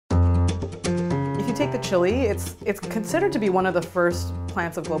take the chili, it's considered to be one of the first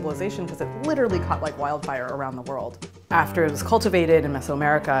plants of globalization because it literally caught like wildfire around the world. After it was cultivated in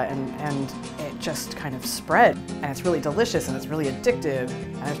Mesoamerica and it just kind of spread. And it's really delicious and it's really addictive.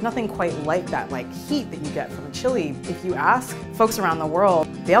 And there's nothing quite like that like heat that you get from a chili. If you ask folks around the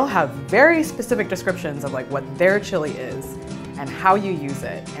world, they'll have very specific descriptions of like what their chili is and how you use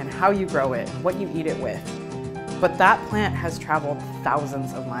it and how you grow it and what you eat it with. But that plant has traveled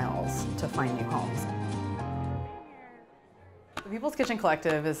thousands of miles to find new homes. The People's Kitchen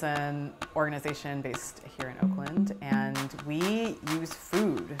Collective is an organization based here in Oakland, and we use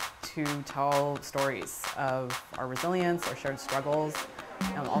food to tell stories of our resilience, our shared struggles,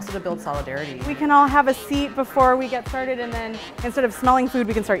 and also to build solidarity. We can all have a seat before we get started, and then instead of smelling food,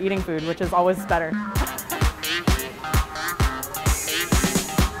 we can start eating food, which is always better.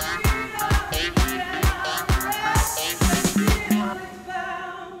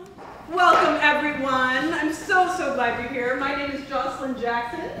 Welcome everyone. I'm so glad you're here. My name is Jocelyn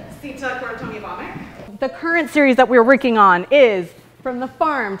Jackson, Sita Koratomi-Vamek. The current series that we're working on is From the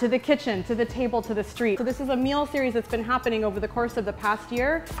Farm to the Kitchen to the Table to the Street. So this is a meal series that's been happening over the course of the past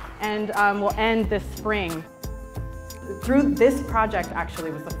year and will end this spring. Through this project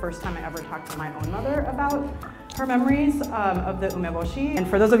actually was the first time I ever talked to my own mother about her memories of the umeboshi. And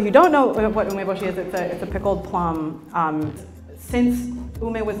for those of you who don't know what umeboshi is, it's a pickled plum. Since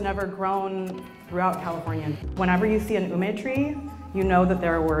ume was never grown throughout California, whenever you see an ume tree, you know that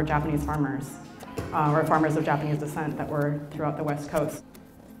there were Japanese farmers, or farmers of Japanese descent that were throughout the West Coast.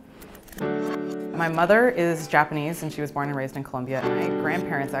 My mother is Japanese and she was born and raised in Colombia. My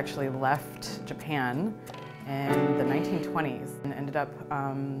grandparents actually left Japan in the 1920s and ended up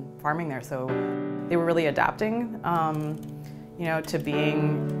farming there. So they were really adapting you know, to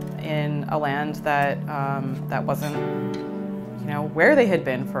being in a land that, that wasn't where they had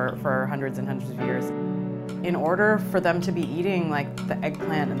been for hundreds and hundreds of years. In order for them to be eating like the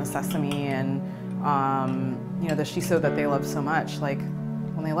eggplant and the sesame and the shiso that they love so much, like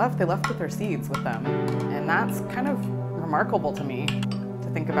when they left with their seeds with them. And that's kind of remarkable to me, to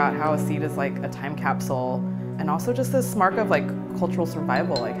think about how a seed is like a time capsule and also just this mark of like cultural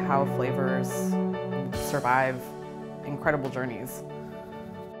survival, like how flavors survive incredible journeys.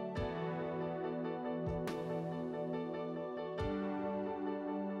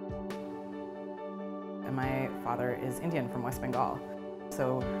 And my father is Indian from West Bengal.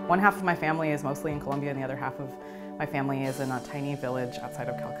 So one half of my family is mostly in Colombia and the other half of my family is in a tiny village outside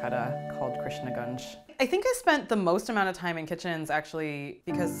of Calcutta called Krishnagunj. I think I spent the most amount of time in kitchens actually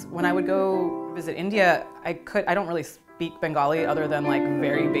because when I would go visit India, I don't really speak Bengali other than like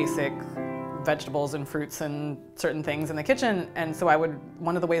very basic vegetables and fruits and certain things in the kitchen. And so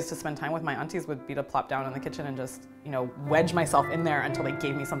one of the ways to spend time with my aunties would be to plop down in the kitchen and just, wedge myself in there until they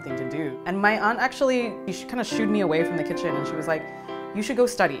gave me something to do. And my aunt actually, she kind of shooed me away from the kitchen and she was like, you should go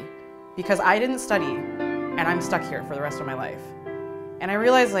study because I didn't study and I'm stuck here for the rest of my life. And I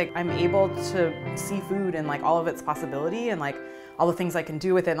realized like I'm able to see food and like all of its possibility and like all the things I can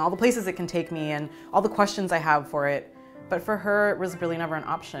do with it and all the places it can take me and all the questions I have for it. But for her, it was really never an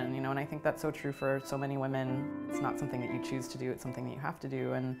option, and I think that's so true for so many women. It's not something that you choose to do, it's something that you have to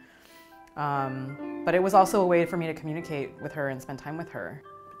do. And, but it was also a way for me to communicate with her and spend time with her.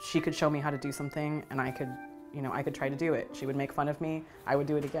 She could show me how to do something, and I could, I could try to do it. She would make fun of me, I would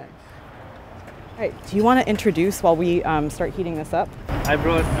do it again. All right, do you want to introduce while we start heating this up? I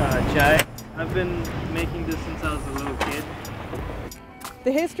brought chai. I've been making this since I was a little kid.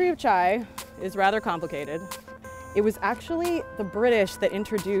 The history of chai is rather complicated. It was actually the British that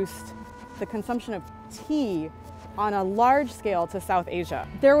introduced the consumption of tea on a large scale to South Asia.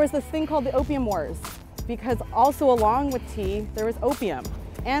 There was this thing called the Opium Wars, because also along with tea, there was opium.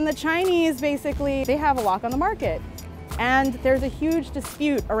 And the Chinese, basically, they have a lock on the market. And there's a huge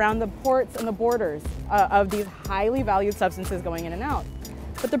dispute around the ports and the borders of these highly valued substances going in and out.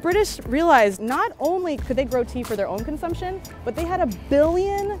 But the British realized not only could they grow tea for their own consumption, but they had 1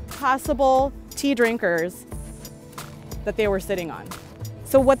 billion possible tea drinkers that they were sitting on.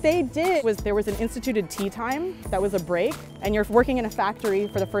 So what they did was there was an instituted tea time that was a break, and you're working in a factory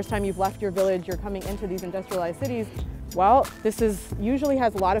for the first time you've left your village, you're coming into these industrialized cities. Well, usually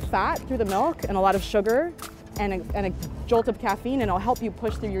has a lot of fat through the milk and a lot of sugar and a jolt of caffeine, and it'll help you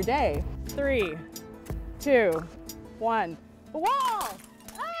push through your day. 3, 2, 1, the wall!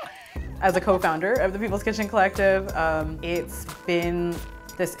 As a co-founder of the People's Kitchen Collective, it's been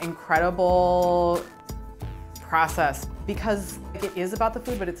this incredible process because it is about the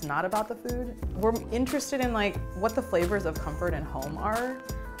food, but it's not about the food. We're interested in like what the flavors of comfort and home are,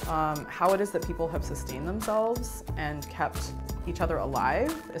 how it is that people have sustained themselves and kept each other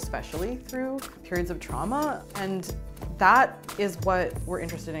alive, especially through periods of trauma. And that is what we're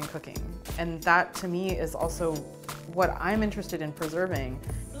interested in cooking. And that to me is also what I'm interested in preserving.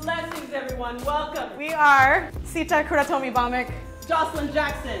 Blessings, everyone. Welcome. We are Sita Kuratomi Bamik. Jocelyn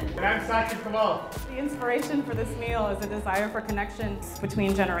Jackson. And I'm Sachin Kamal. The inspiration for this meal is a desire for connections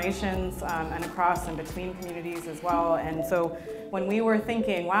between generations and across and between communities as well. And so when we were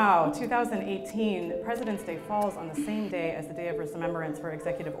thinking, wow, 2018, President's Day falls on the same day as the Day of Remembrance for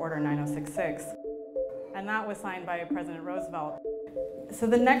Executive Order 9066. And that was signed by President Roosevelt. So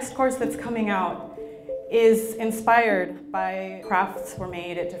the next course that's coming out is inspired by crafts were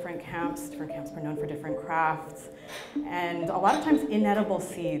made at different camps. Different camps were known for different crafts. And a lot of times inedible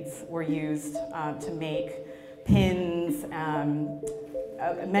seeds were used to make pins.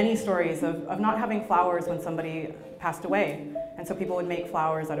 Many stories of not having flowers when somebody passed away. And so people would make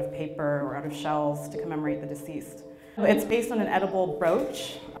flowers out of paper or out of shells to commemorate the deceased. It's based on an edible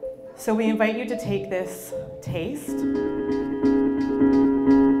brooch. So we invite you to take this taste.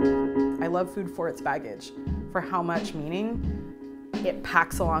 I love food for its baggage, for how much meaning it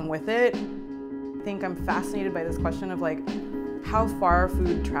packs along with it. I think I'm fascinated by this question of like how far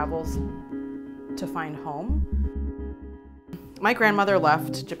food travels to find home. My grandmother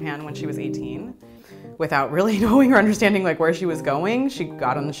left Japan when she was 18 without really knowing or understanding like where she was going. She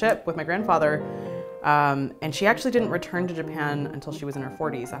got on the ship with my grandfather and she actually didn't return to Japan until she was in her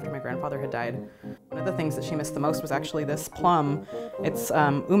 40s after my grandfather had died. One of the things that she missed the most was actually this plum. It's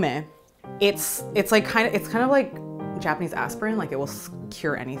ume. It's kind of like Japanese aspirin, like it will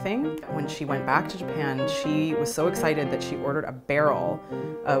cure anything. When she went back to Japan, she was so excited that she ordered a barrel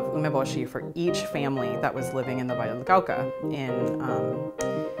of umeboshi for each family that was living in the Valle del Cauca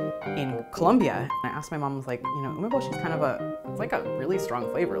in Colombia. And I asked my mom, I was like, you know, umeboshi is kind of it's like a really strong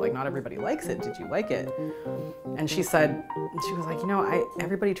flavor. Like not everybody likes it. Did you like it? And she said, she was like, you know,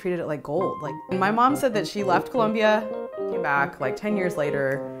 everybody treated it like gold. Like, and my mom said that she left Colombia, came back like 10 years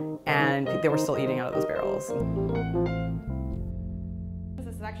later, and they were still eating out of those barrels. This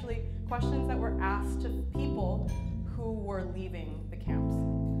is actually questions that were asked to people who were leaving the camps.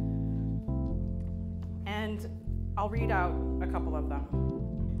 And I'll read out a couple of them.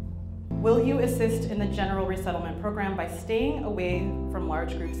 Will you assist in the general resettlement program by staying away from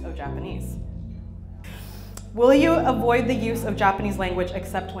large groups of Japanese? Will you avoid the use of Japanese language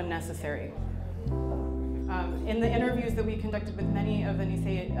except when necessary? In the interviews that we conducted with many of the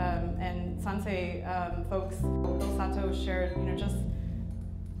Nisei and Sansei folks, Bill Sato shared, you know, just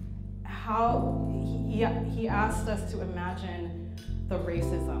how he asked us to imagine the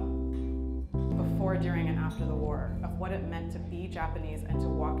racism before, during, and after the war, of what it meant to be Japanese and to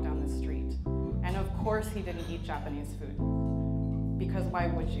walk down the street. And of course he didn't eat Japanese food, because why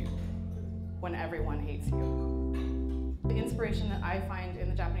would you, when everyone hates you? The inspiration that I find in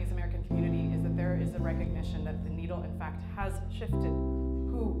the Japanese American community is that there is a recognition that the needle, in fact, has shifted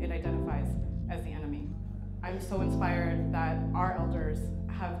who it identifies as the enemy. I'm so inspired that our elders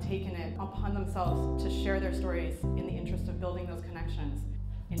have taken it upon themselves to share their stories in the interest of building those connections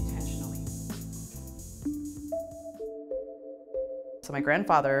intentionally. So my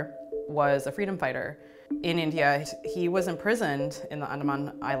grandfather was a freedom fighter. In India, he was imprisoned in the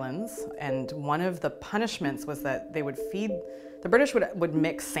Andaman Islands, and one of the punishments was that they would feed, the British would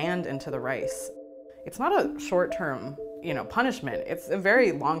mix sand into the rice. It's not a short-term, you know, punishment. It's a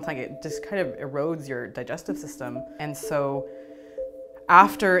very long time. It just kind of erodes your digestive system. And so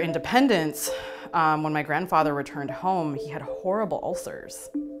after independence, when my grandfather returned home, he had horrible ulcers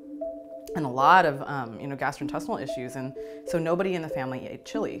and a lot of you know, gastrointestinal issues. And so nobody in the family ate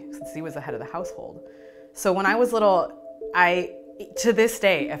chili since he was the head of the household. So when I was little, to this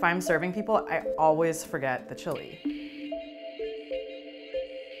day, if I'm serving people, I always forget the chili.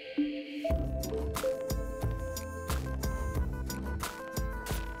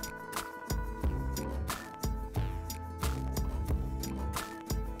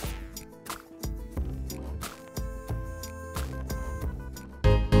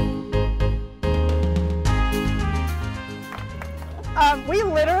 We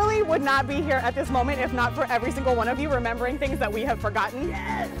literally would not be here at this moment if not for every single one of you remembering things that we have forgotten.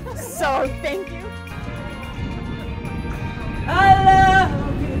 Yes. So thank you. I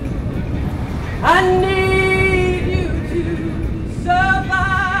love you. I need you to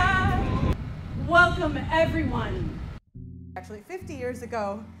survive. Welcome, everyone. Actually, 50 years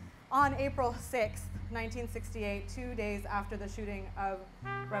ago, on April 6th, 1968, 2 days after the shooting of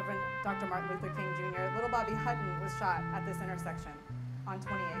Reverend Dr. Martin Luther King Jr., little Bobby Hutton was shot at this intersection on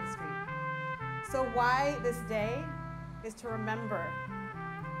 28th Street. So why this day is to remember,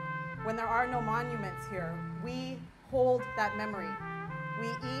 when there are no monuments here, we hold that memory. We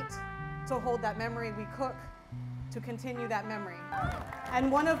eat to hold that memory. We cook to continue that memory.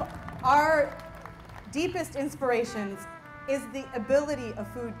 And one of our deepest inspirations is the ability of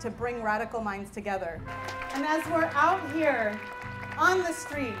food to bring radical minds together. And as we're out here on the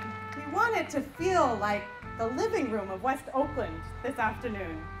street, we want it to feel like the living room of West Oakland this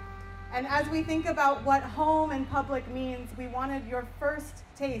afternoon. And as we think about what home and public means, we wanted your first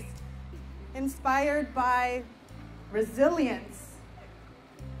taste inspired by resilience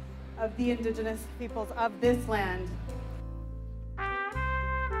of the indigenous peoples of this land.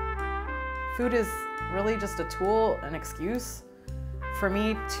 Food is really just a tool, an excuse for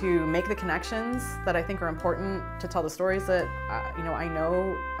me to make the connections that I think are important to tell the stories that I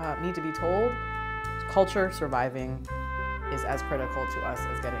know need to be told. Culture surviving is as critical to us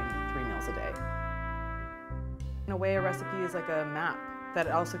as getting 3 meals a day. In a way, a recipe is like a map that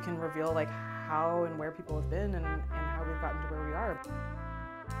also can reveal like how and where people have been and how we've gotten to where we are.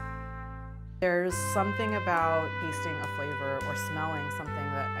 There's something about tasting a flavor or smelling something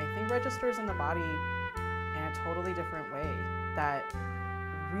that I think registers in the body in a totally different way that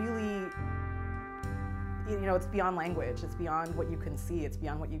really, it's beyond language, it's beyond what you can see, it's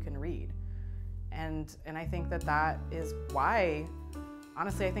beyond what you can read. And I think that is why,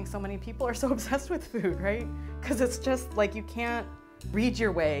 honestly, I think so many people are so obsessed with food, right? Because it's just like you can't read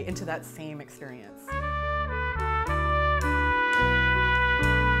your way into that same experience.